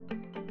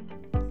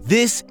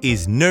This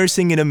is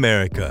Nursing in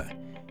America.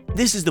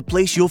 This is the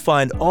place you'll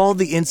find all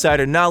the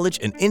insider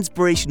knowledge and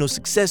inspirational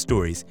success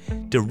stories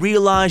to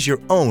realize your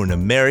own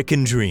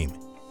American dream.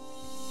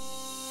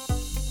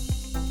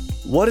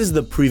 What is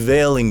the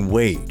prevailing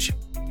wage?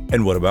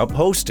 And what about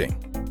posting?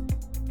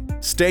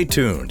 Stay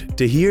tuned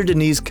to hear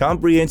Denise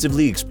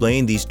comprehensively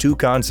explain these two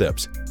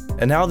concepts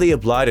and how they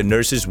apply to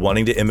nurses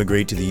wanting to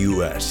immigrate to the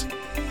U.S.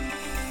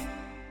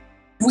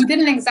 We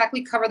didn't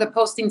exactly cover the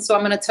posting, so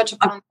I'm going to touch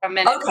upon it for a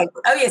minute. Okay.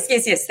 Oh,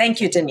 yes.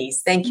 Thank you,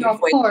 Denise. Thank you. No, of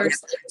course.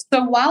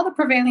 So while the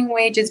prevailing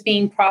wage is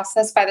being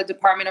processed by the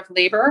Department of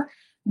Labor,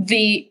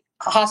 the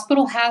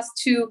hospital has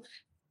to,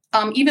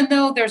 even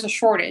though there's a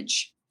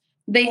shortage,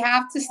 they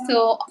have to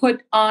still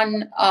put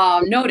on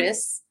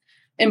notice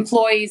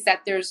employees that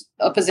there's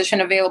a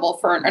position available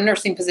for a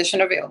nursing position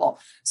available.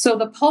 So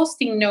the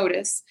posting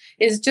notice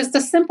is just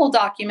a simple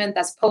document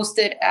that's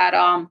posted at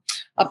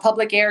a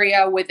public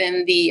area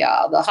within the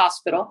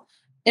hospital,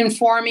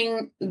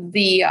 informing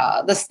the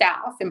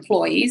staff,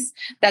 employees,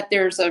 that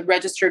there's a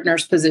registered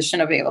nurse position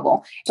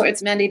available. So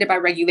it's mandated by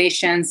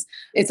regulations.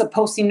 It's a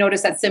posting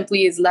notice that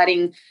simply is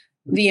letting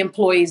the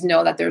employees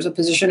know that there's a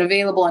position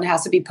available, and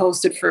has to be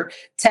posted for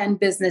 10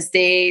 business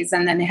days,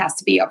 and then it has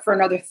to be up for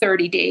another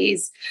 30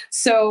 days.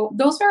 So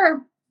those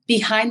are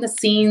behind the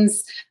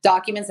scenes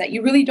documents that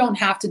you really don't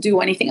have to do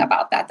anything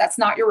about that. That's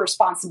not your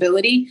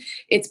responsibility.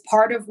 It's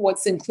part of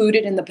what's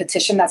included in the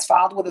petition that's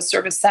filed with the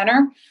service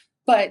center.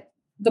 But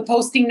the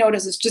posting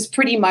notice is just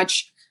pretty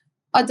much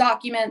a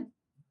document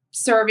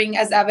serving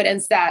as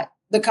evidence that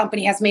the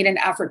company has made an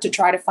effort to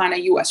try to find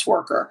a U.S.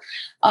 worker.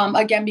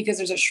 Again, because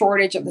there's a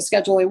shortage of the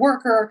Schedule A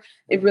worker,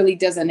 it really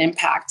doesn't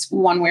impact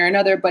one way or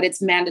another, but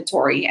it's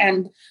mandatory.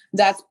 And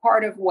that's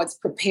part of what's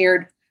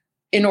prepared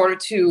in order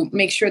to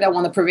make sure that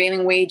when the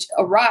prevailing wage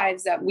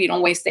arrives, that we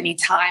don't waste any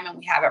time and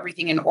we have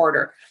everything in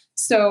order.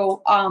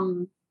 So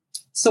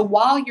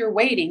while you're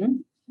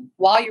waiting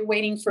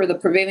for the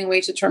prevailing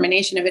wage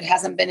determination, if it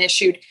hasn't been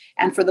issued,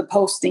 and for the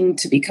posting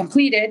to be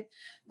completed,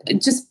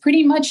 just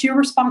pretty much your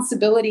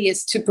responsibility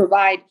is to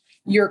provide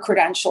your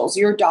credentials,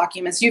 your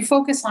documents. You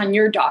focus on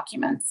your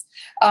documents.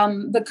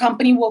 The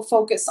company will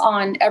focus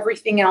on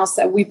everything else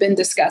that we've been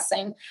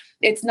discussing.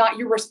 It's not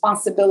your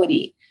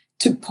responsibility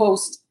to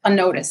post a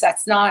notice.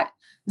 That's not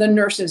the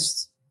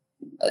nurse's,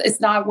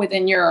 it's not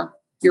within your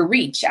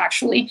reach,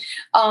 actually.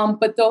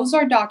 But those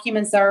are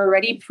documents that are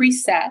already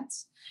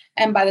preset.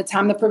 And by the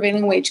time the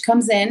prevailing wage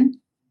comes in,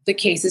 the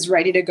case is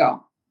ready to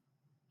go.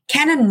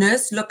 Can a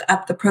nurse look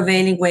up the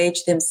prevailing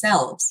wage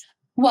themselves?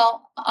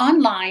 Well,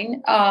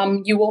 online,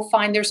 you will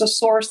find there's a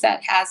source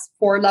that has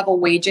 4-level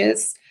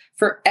wages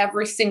for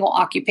every single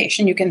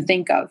occupation you can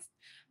think of,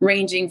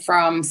 ranging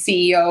from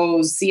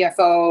CEOs,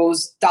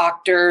 CFOs,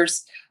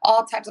 doctors,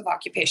 all types of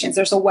occupations.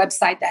 There's a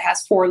website that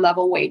has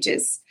 4-level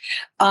wages.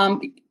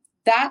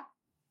 That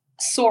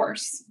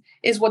source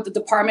is what the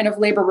Department of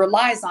Labor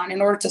relies on in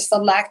order to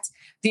select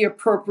the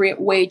appropriate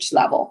wage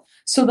level.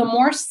 So the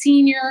more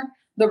senior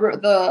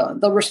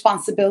the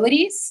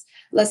responsibilities,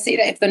 let's say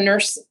that if the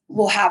nurse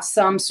will have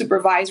some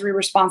supervisory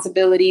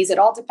responsibilities, it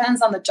all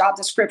depends on the job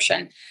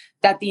description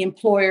that the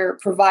employer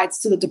provides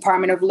to the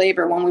Department of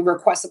Labor when we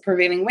request a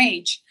prevailing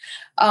wage.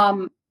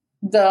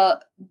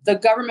 The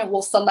government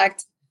will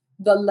select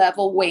the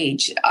level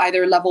wage,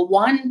 either level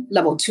 1,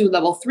 level 2,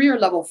 level 3, or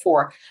level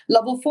 4.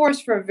 Level 4 is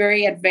for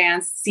very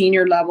advanced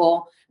senior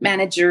level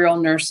managerial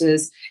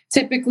nurses.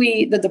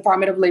 Typically, the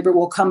Department of Labor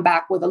will come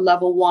back with a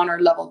level 1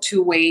 or level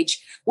 2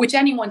 wage, which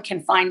anyone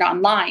can find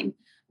online,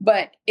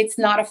 but it's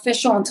not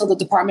official until the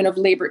Department of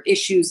Labor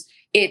issues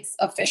its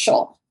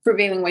official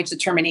prevailing wage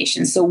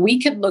determination. So we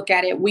could look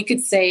at it, we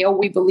could say, oh,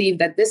 we believe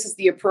that this is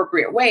the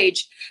appropriate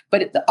wage,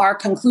 but our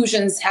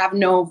conclusions have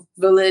no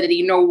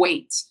validity, no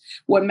weight.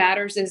 What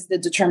matters is the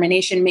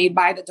determination made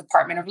by the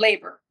Department of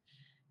Labor.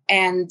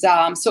 And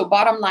so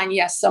bottom line,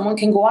 yes, someone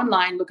can go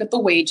online, look at the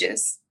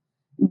wages,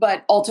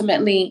 but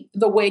ultimately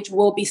the wage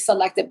will be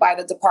selected by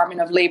the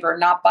Department of Labor,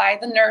 not by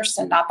the nurse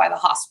and not by the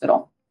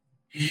hospital.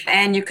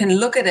 And you can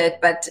look at it,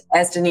 but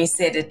as Denise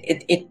said,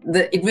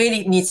 it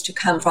really needs to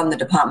come from the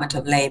Department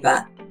of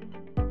Labor.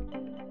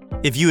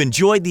 If you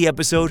enjoyed the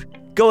episode,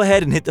 go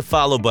ahead and hit the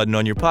follow button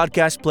on your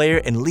podcast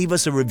player and leave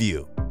us a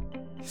review.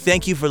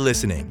 Thank you for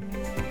listening.